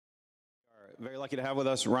Very lucky to have with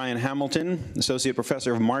us Ryan Hamilton, Associate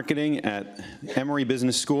Professor of Marketing at Emory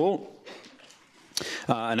Business School.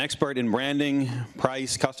 An expert in branding,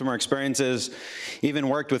 price, customer experiences, even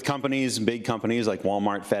worked with companies, big companies like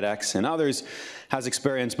Walmart, FedEx, and others, has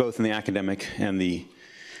experience both in the academic and the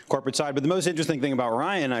corporate side. But the most interesting thing about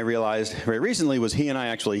Ryan, I realized very recently, was he and I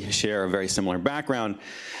actually share a very similar background.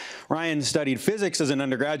 Ryan studied physics as an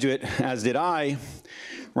undergraduate, as did I.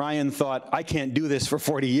 Ryan thought, I can't do this for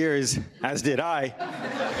 40 years, as did I.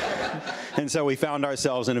 And so we found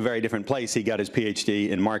ourselves in a very different place. He got his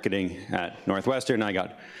PhD in marketing at Northwestern. I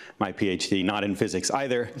got my PhD not in physics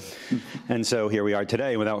either. And so here we are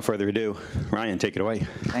today. Without further ado, Ryan, take it away.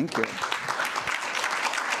 Thank you.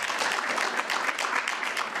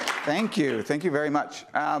 Thank you. Thank you very much.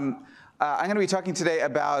 I'm going to be talking today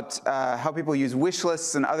about how people use wish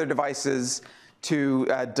lists and other devices to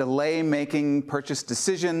delay making purchase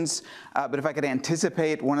decisions. But if I could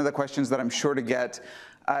anticipate one of the questions that I'm sure to get,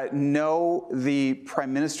 no, the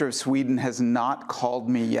Prime Minister of Sweden has not called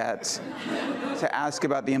me yet to ask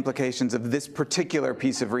about the implications of this particular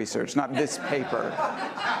piece of research, not this paper.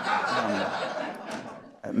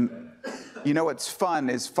 You know what's fun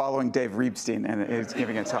is following Dave Reebstein and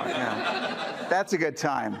giving a talk. Yeah. That's a good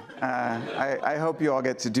time. I hope you all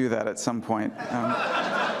get to do that at some point.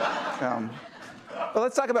 But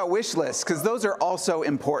let's talk about wish lists, because those are also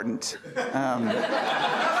important.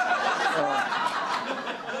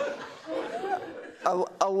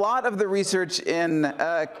 A lot of the research in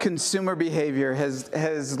consumer behavior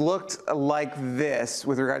has looked like this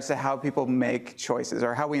with regards to how people make choices,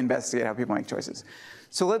 or how we investigate how people make choices.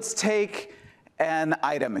 So let's take an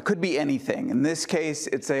item. It could be anything. In this case,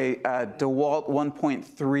 it's a DeWalt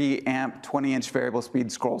 1.3 amp 20-inch variable speed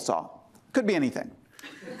scroll saw. Could be anything.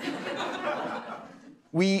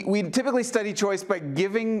 We typically study choice by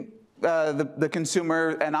giving the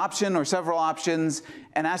consumer an option or several options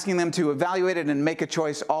and asking them to evaluate it and make a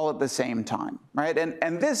choice all at the same time, right?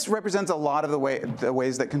 And this represents a lot of the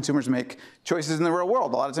ways that consumers make choices in the real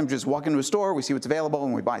world. A lot of times we just walk into a store, we see what's available,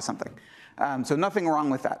 and we buy something. So nothing wrong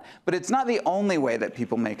with that. But it's not the only way that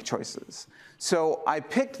people make choices. So I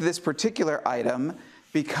picked this particular item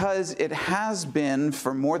because it has been,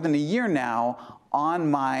 for more than a year now,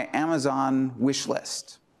 on my Amazon wish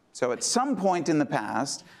list. So at some point in the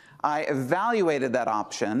past, I evaluated that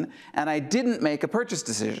option, and I didn't make a purchase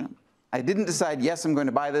decision. I didn't decide, yes, I'm going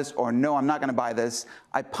to buy this, or no, I'm not going to buy this.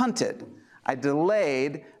 I punted. I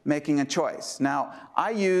delayed making a choice. Now, I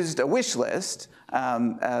used a wish list.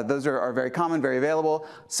 Those are very common, very available.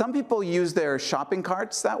 Some people use their shopping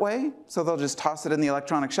carts that way. So they'll just toss it in the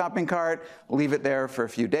electronic shopping cart, leave it there for a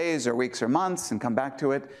few days or weeks or months, and come back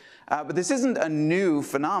to it. But this isn't a new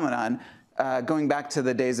phenomenon. Going back to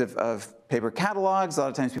the days of paper catalogs, a lot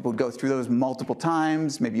of times people would go through those multiple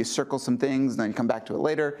times. Maybe you circle some things and then come back to it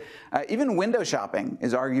later. Even window shopping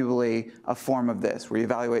is arguably a form of this, where you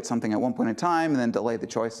evaluate something at one point in time and then delay the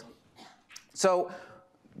choice. So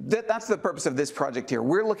that's the purpose of this project here.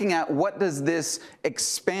 We're looking at what does this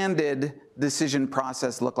expanded decision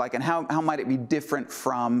process look like, and how might it be different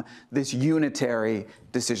from this unitary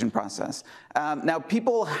decision process. Now,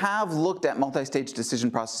 people have looked at multi-stage decision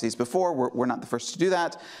processes before. We're not the first to do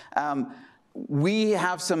that. We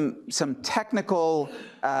have some technical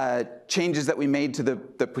changes that we made to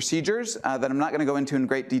the procedures that I'm not going to go into in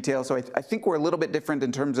great detail. So I think we're a little bit different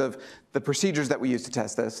in terms of the procedures that we use to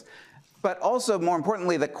test this. But also, more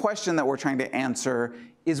importantly, the question that we're trying to answer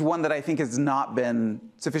is one that I think has not been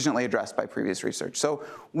sufficiently addressed by previous research. So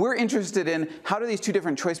we're interested in how do these two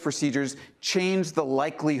different choice procedures change the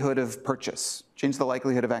likelihood of purchase, change the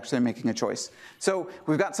likelihood of actually making a choice. So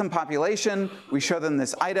we've got some population. We show them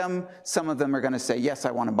this item. Some of them are going to say, yes,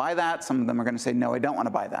 I want to buy that. Some of them are going to say, no, I don't want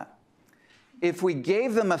to buy that. If we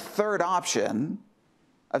gave them a third option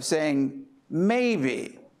of saying,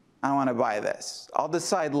 maybe I want to buy this, I'll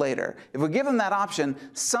decide later. If we give them that option,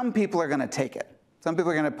 some people are going to take it. Some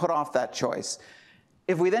people are going to put off that choice.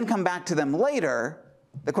 If we then come back to them later,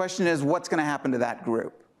 the question is, what's going to happen to that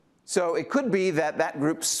group? So it could be that that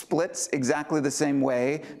group splits exactly the same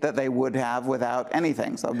way that they would have without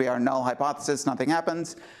anything. So that would be our null hypothesis, nothing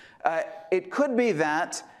happens. It could be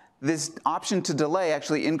that this option to delay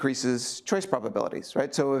actually increases choice probabilities,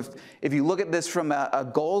 right? So if you look at this from a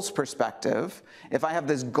goals perspective, if I have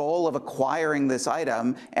this goal of acquiring this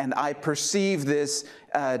item and I perceive this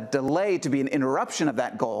delay to be an interruption of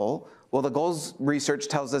that goal, well, the goals research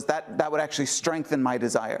tells us that that would actually strengthen my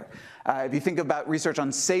desire. If you think about research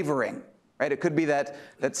on savoring, right? It could be that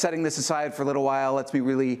setting this aside for a little while lets me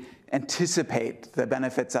really anticipate the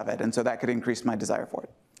benefits of it, and so that could increase my desire for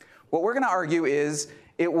it. What we're going to argue is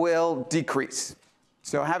it will decrease.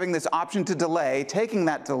 So having this option to delay, taking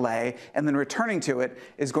that delay, and then returning to it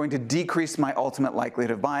is going to decrease my ultimate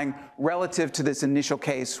likelihood of buying relative to this initial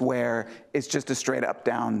case where it's just a straight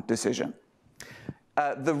up-down decision.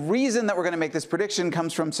 The reason that we're going to make this prediction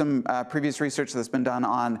comes from some previous research that's been done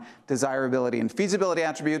on desirability and feasibility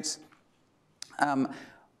attributes.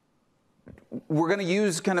 We're going to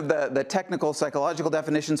use kind of the technical psychological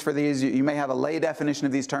definitions for these. You may have a lay definition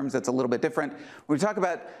of these terms that's a little bit different. When we talk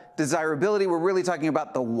about desirability, we're really talking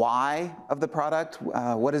about the why of the product.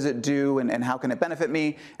 What does it do and how can it benefit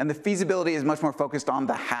me? And the feasibility is much more focused on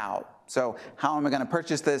the how. So how am I going to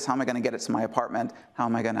purchase this? How am I going to get it to my apartment? How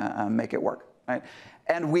am I going to make it work? Right?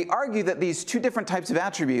 And we argue that these two different types of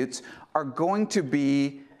attributes are going to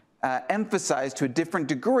be emphasized to a different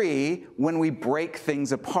degree when we break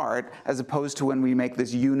things apart as opposed to when we make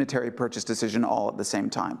this unitary purchase decision all at the same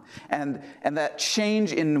time. And that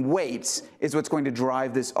change in weights is what's going to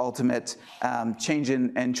drive this ultimate change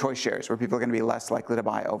in choice shares, where people are going to be less likely to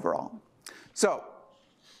buy overall. So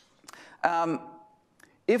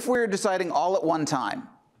if we're deciding all at one time,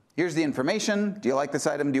 here's the information, do you like this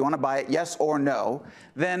item, do you want to buy it, yes or no,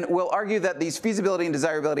 then we'll argue that these feasibility and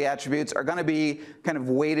desirability attributes are going to be kind of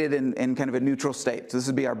weighted in kind of a neutral state. So this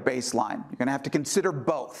would be our baseline. You're going to have to consider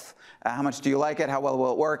both. How much do you like it, how well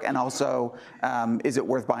will it work, and also is it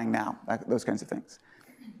worth buying now, those kinds of things.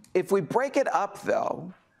 If we break it up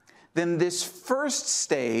though, then this first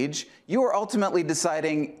stage, you are ultimately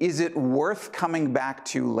deciding, is it worth coming back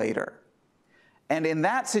to later? And in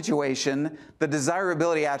that situation, the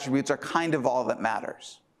desirability attributes are kind of all that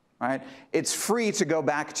matters, right? It's free to go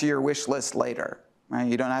back to your wish list later, right?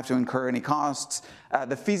 You don't have to incur any costs.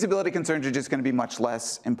 The feasibility concerns are just going to be much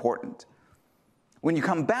less important. When you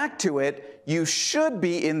come back to it, you should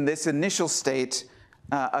be in this initial state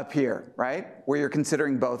up here, right? Where you're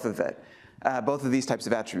considering both of these types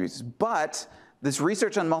of attributes. But this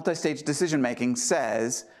research on multi-stage decision-making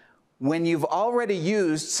says when you've already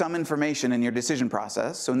used some information in your decision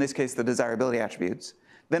process, so in this case the desirability attributes,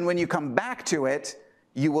 then when you come back to it,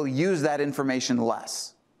 you will use that information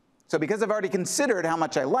less. So because I've already considered how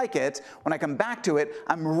much I like it, when I come back to it,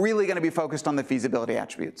 I'm really going to be focused on the feasibility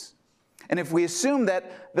attributes. And if we assume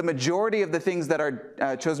that the majority of the things that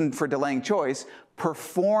are chosen for delaying choice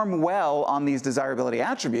perform well on these desirability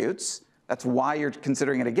attributes, that's why you're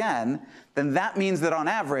considering it again, then that means that on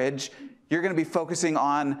average, you're going to be focusing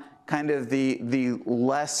on kind of the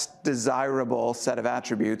less desirable set of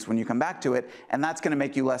attributes when you come back to it, and that's going to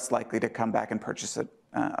make you less likely to come back and purchase it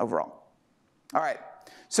overall. All right,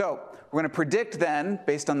 so we're going to predict then,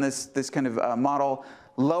 based on this kind of model,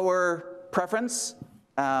 lower preference,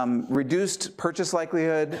 reduced purchase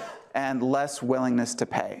likelihood, and less willingness to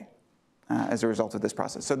pay as a result of this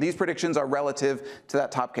process. So these predictions are relative to that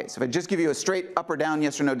top case. If I just give you a straight up or down,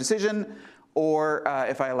 yes or no decision, or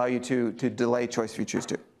if I allow you to delay choice if you choose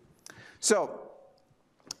to. So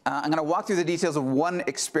I'm going to walk through the details of one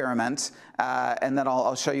experiment, and then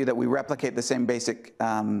I'll show you that we replicate the same basic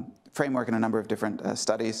framework in a number of different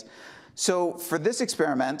studies. So for this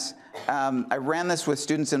experiment, I ran this with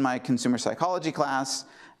students in my consumer psychology class,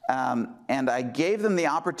 and I gave them the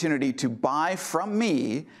opportunity to buy from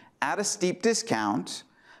me at a steep discount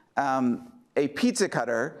a pizza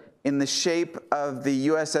cutter in the shape of the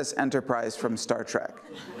USS Enterprise from Star Trek.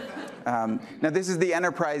 Now this is the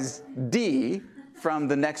Enterprise D from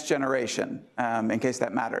the Next Generation, in case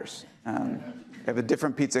that matters. I have a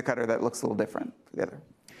different pizza cutter that looks a little different for the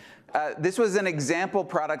other. This was an example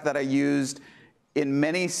product that I used in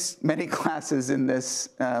many classes in this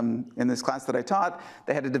class that I taught.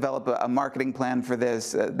 They had to develop a marketing plan for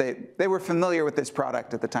this. They were familiar with this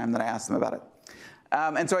product at the time that I asked them about it.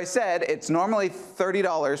 And so I said, it's normally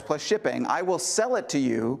 $30 plus shipping. I will sell it to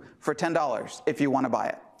you for $10 if you want to buy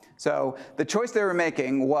it. So the choice they were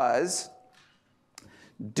making was,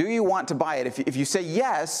 do you want to buy it? If you say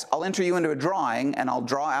yes, I'll enter you into a drawing, and I'll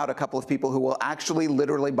draw out a couple of people who will actually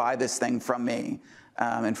literally buy this thing from me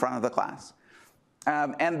in front of the class.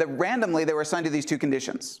 And randomly, they were assigned to these two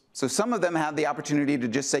conditions. So some of them had the opportunity to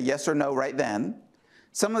just say yes or no right then.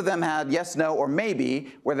 Some of them had yes, no, or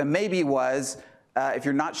maybe, where the maybe was, if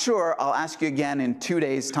you're not sure, I'll ask you again in 2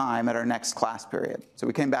 days' time at our next class period. So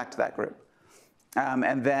we came back to that group.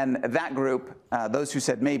 And then that group, those who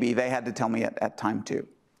said maybe, they had to tell me at time 2,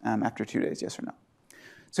 after 2 days, yes or no.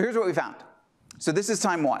 So here's what we found. So this is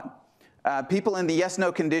time 1. People in the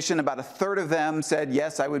yes-no condition, about a third of them said,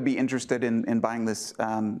 yes, I would be interested in buying this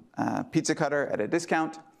pizza cutter at a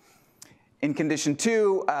discount. In condition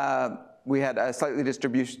 2, we had a slightly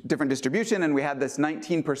different distribution, and we had this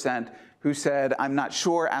 19% who said, I'm not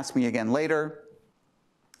sure, ask me again later.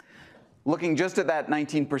 looking just at that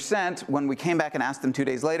 19%, when we came back and asked them 2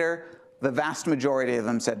 days later, the vast majority of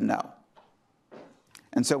them said no.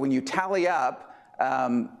 And so when you tally up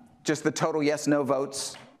just the total yes-no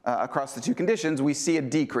votes across the two conditions, we see a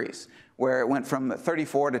decrease, where it went from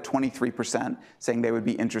 34 to 23% saying they would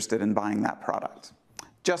be interested in buying that product,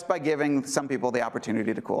 just by giving some people the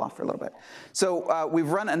opportunity to cool off for a little bit. So we've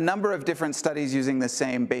run a number of different studies using the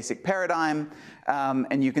same basic paradigm,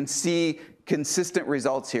 and you can see consistent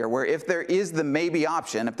results here, where if there is the maybe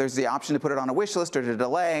option, if there's the option to put it on a wish list or to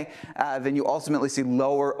delay, then you ultimately see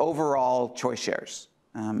lower overall choice shares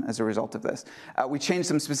as a result of this. We changed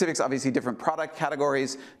some specifics, obviously different product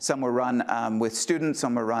categories. Some were run with students,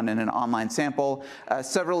 some were run in an online sample.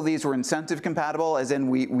 Several of these were incentive compatible, as in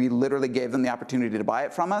we literally gave them the opportunity to buy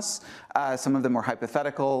it from us. Some of them were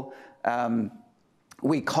hypothetical.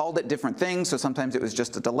 We called it different things, so sometimes it was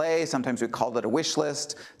just a delay, sometimes we called it a wish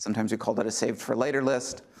list, sometimes we called it a saved for later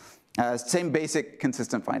list. Same basic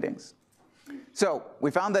consistent findings. So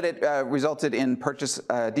we found that it resulted in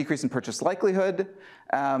decrease in purchase likelihood.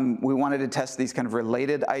 We wanted to test these kind of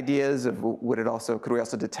related ideas of could we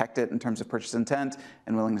also detect it in terms of purchase intent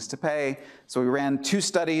and willingness to pay. So we ran 2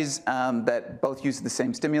 studies that both used the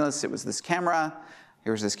same stimulus. It was this camera.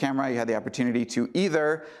 Here's this camera. You had the opportunity to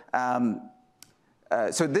either,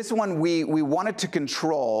 so this one we wanted to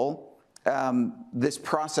control this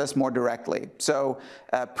process more directly. So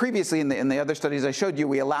previously in the other studies I showed you,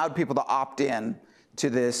 we allowed people to opt in to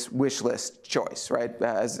this wish list choice, right,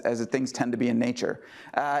 as things tend to be in nature.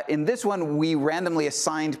 In this one, we randomly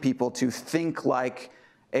assigned people to think like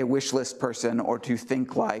a wish list person or to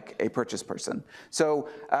think like a purchase person. So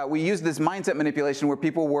we used this mindset manipulation where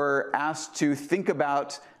people were asked to think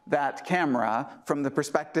about that camera from the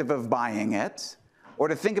perspective of buying it, or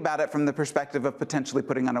to think about it from the perspective of potentially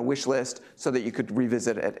putting on a wish list so that you could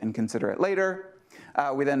revisit it and consider it later.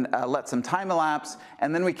 We then let some time elapse,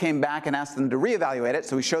 and then we came back and asked them to reevaluate it.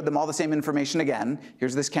 So we showed them all the same information again.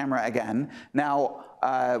 Here's this camera again. Now,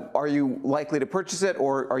 are you likely to purchase it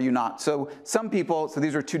or are you not? So some people, so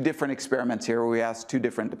these are 2 different experiments here where we asked 2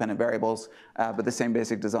 different dependent variables, but the same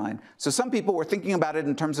basic design. So some people were thinking about it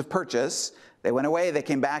in terms of purchase. They went away, they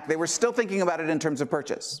came back, they were still thinking about it in terms of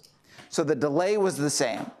purchase. So the delay was the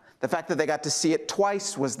same. The fact that they got to see it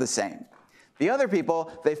twice was the same. The other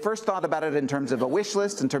people, they first thought about it in terms of a wish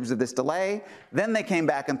list, in terms of this delay. Then they came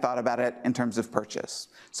back and thought about it in terms of purchase.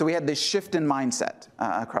 So we had this shift in mindset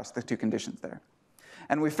across the 2 conditions there.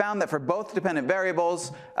 And we found that for both dependent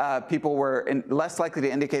variables, people were less likely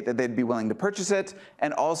to indicate that they'd be willing to purchase it,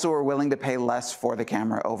 and also were willing to pay less for the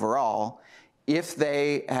camera overall, if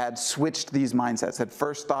they had switched these mindsets, had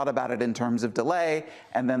first thought about it in terms of delay,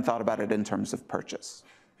 and then thought about it in terms of purchase.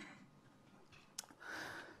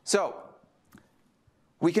 So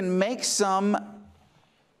we can make some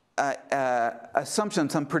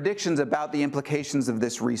assumptions, some predictions about the implications of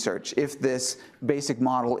this research if this basic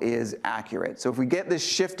model is accurate. So if we get this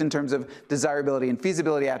shift in terms of desirability and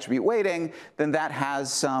feasibility attribute weighting, then that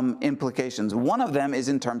has some implications. One of them is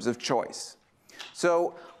in terms of choice.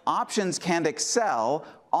 So options can excel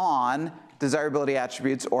on desirability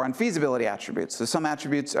attributes or on feasibility attributes. So some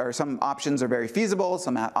options are very feasible,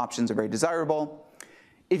 some options are very desirable.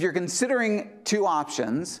 If you're considering 2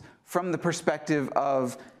 options from the perspective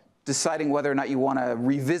of deciding whether or not you want to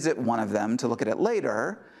revisit one of them to look at it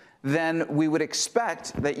later, then we would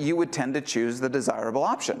expect that you would tend to choose the desirable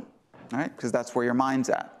option, right? Because that's where your mind's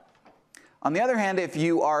at. On the other hand, if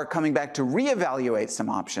you are coming back to reevaluate some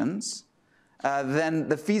options, then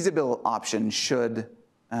the feasible option should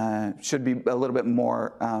be a little bit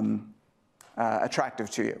more attractive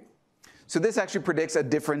to you. So this actually predicts a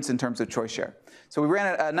difference in terms of choice share. So we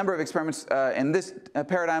ran a number of experiments in this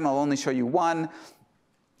paradigm. I'll only show you one.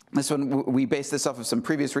 This one, we based this off of some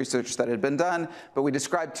previous research that had been done, but we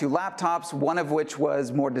described 2 laptops, one of which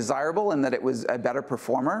was more desirable in that it was a better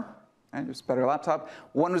performer, right? It was a better laptop.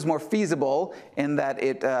 One was more feasible in that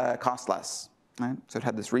it cost less. Right? So it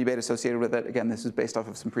had this rebate associated with it. Again, this is based off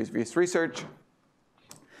of some previous research.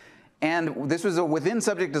 And this was a within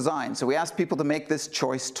subject design. So we asked people to make this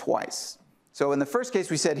choice twice. So in the first case,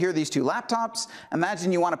 we said, here are these 2 laptops.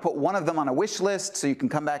 Imagine you want to put one of them on a wish list so you can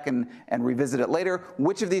come back and revisit it later.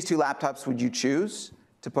 Which of these 2 laptops would you choose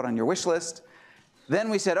to put on your wish list? Then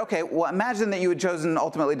we said, OK, well, imagine that you had chosen,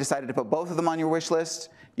 ultimately decided to put both of them on your wish list.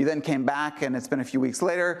 You then came back, and it's been a few weeks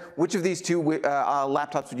later. Which of these 2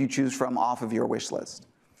 laptops would you choose from off of your wish list?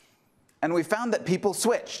 And we found that people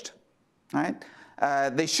switched, right?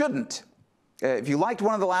 They shouldn't. If you liked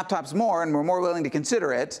one of the laptops more and were more willing to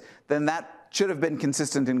consider it, then that should have been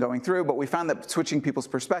consistent in going through. But we found that switching people's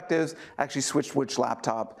perspectives actually switched which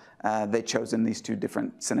laptop they chose in these 2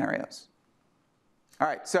 different scenarios. All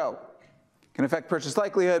right, so can affect purchase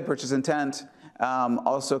likelihood, purchase intent,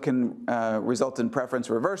 also can result in preference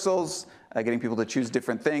reversals, getting people to choose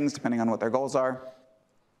different things depending on what their goals are.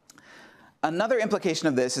 Another implication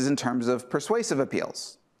of this is in terms of persuasive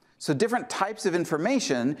appeals. So different types of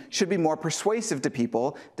information should be more persuasive to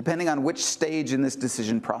people depending on which stage in this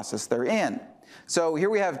decision process they're in. So here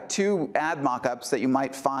we have two ad mock-ups that you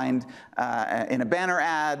might find in a banner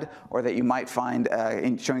ad, or that you might find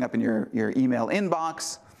showing up in your email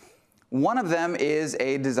inbox. One of them is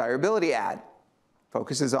a desirability ad.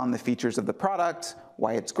 Focuses on the features of the product,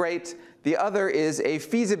 why it's great. The other is a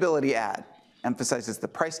feasibility ad. Emphasizes the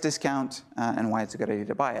price discount and why it's a good idea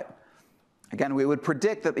to buy it. Again, we would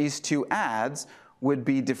predict that these two ads would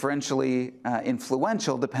be differentially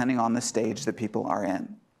influential depending on the stage that people are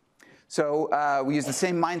in. So we used the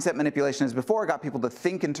same mindset manipulation as before, got people to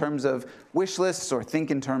think in terms of wish lists or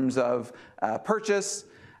think in terms of purchase,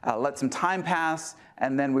 let some time pass,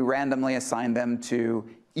 and then we randomly assigned them to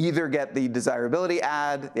either get the desirability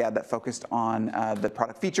ad, the ad that focused on the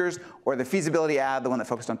product features, or the feasibility ad, the one that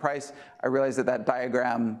focused on price. I realized that that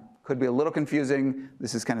diagram could be a little confusing.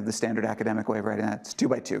 This is kind of the standard academic way of writing that. It's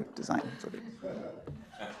 2x2 design.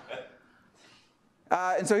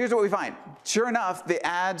 And so here's what we find. Sure enough, the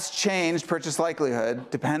ads changed purchase likelihood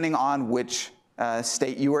depending on which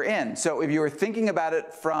state you were in. So if you were thinking about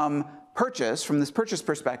it from this purchase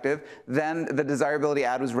perspective, then the desirability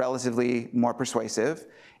ad was relatively more persuasive.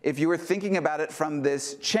 If you were thinking about it from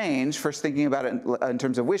this change, first thinking about it in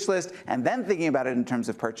terms of wish list, and then thinking about it in terms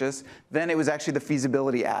of purchase, then it was actually the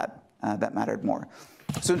feasibility ad that mattered more.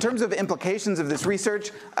 So in terms of implications of this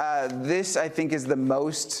research, this I think is the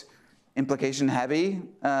most implication-heavy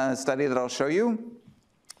study that I'll show you.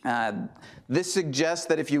 This suggests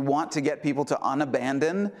that if you want to get people to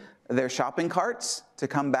unabandon their shopping carts, to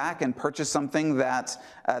come back and purchase something that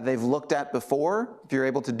they've looked at before, if you're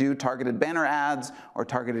able to do targeted banner ads or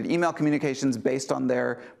targeted email communications based on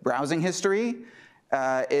their browsing history,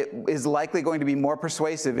 it is likely going to be more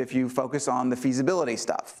persuasive if you focus on the feasibility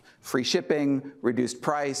stuff. Free shipping, reduced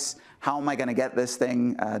price, how am I going to get this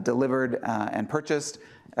thing delivered and purchased,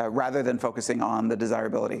 rather than focusing on the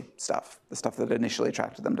desirability stuff, the stuff that initially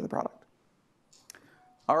attracted them to the product.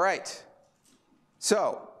 All right,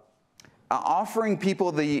 so offering people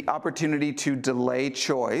the opportunity to delay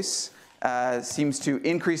choice seems to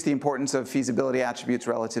increase the importance of feasibility attributes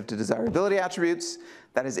relative to desirability attributes.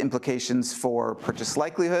 That has implications for purchase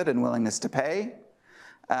likelihood and willingness to pay.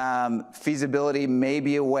 Feasibility may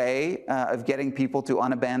be a way of getting people to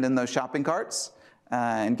unabandon those shopping carts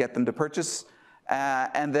and get them to purchase.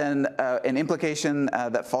 And then an implication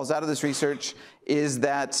that falls out of this research is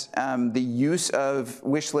that the use of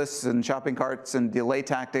wish lists and shopping carts and delay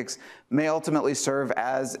tactics may ultimately serve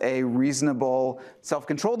as a reasonable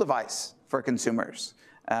self-control device for consumers.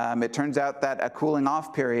 It turns out that a cooling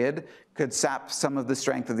off period could sap some of the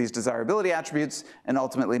strength of these desirability attributes and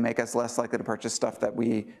ultimately make us less likely to purchase stuff that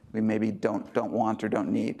we maybe don't want or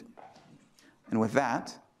don't need. And with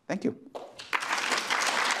that, thank you.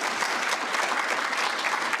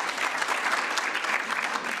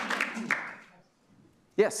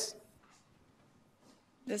 Yes?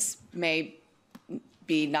 This may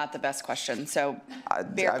be not the best question, so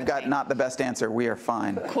I've got not the best answer. We are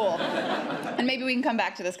fine. Cool. And maybe we can come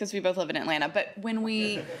back to this because we both live in Atlanta. But when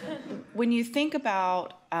you think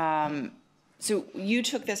about, so you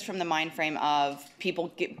took this from the mind frame of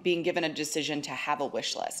people being given a decision to have a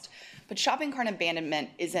wish list. But shopping cart abandonment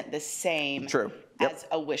isn't the same as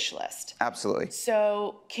a wish list. Absolutely.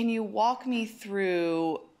 So can you walk me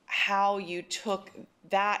through how you took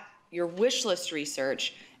your wish list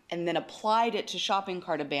research and then applied it to shopping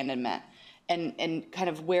cart abandonment and kind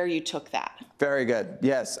of where you took that? Very good.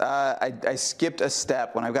 Yes. I skipped a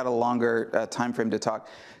step when I've got a longer time frame to talk.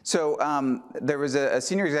 So there was a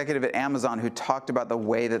senior executive at Amazon who talked about the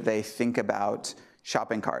way that they think about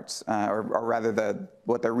shopping carts, or rather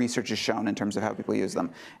what their research has shown in terms of how people use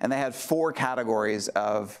them. And they had 4 categories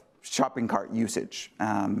of shopping cart usage.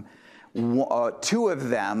 Two of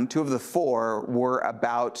the 4 were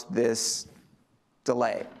about this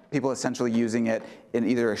delay. People essentially using it in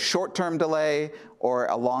either a short-term delay or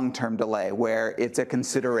a long-term delay, where it's a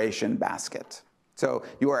consideration basket. So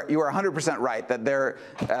you are 100% right that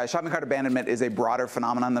shopping cart abandonment is a broader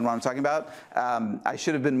phenomenon than what I'm talking about. I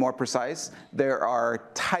should have been more precise. There are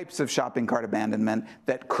types of shopping cart abandonment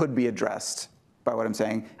that could be addressed by what I'm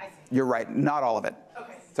saying. You're right, not all of it.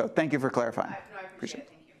 Okay. So thank you for clarifying. No, I appreciate it.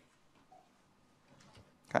 Thank you.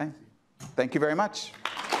 Okay. Thank you very much.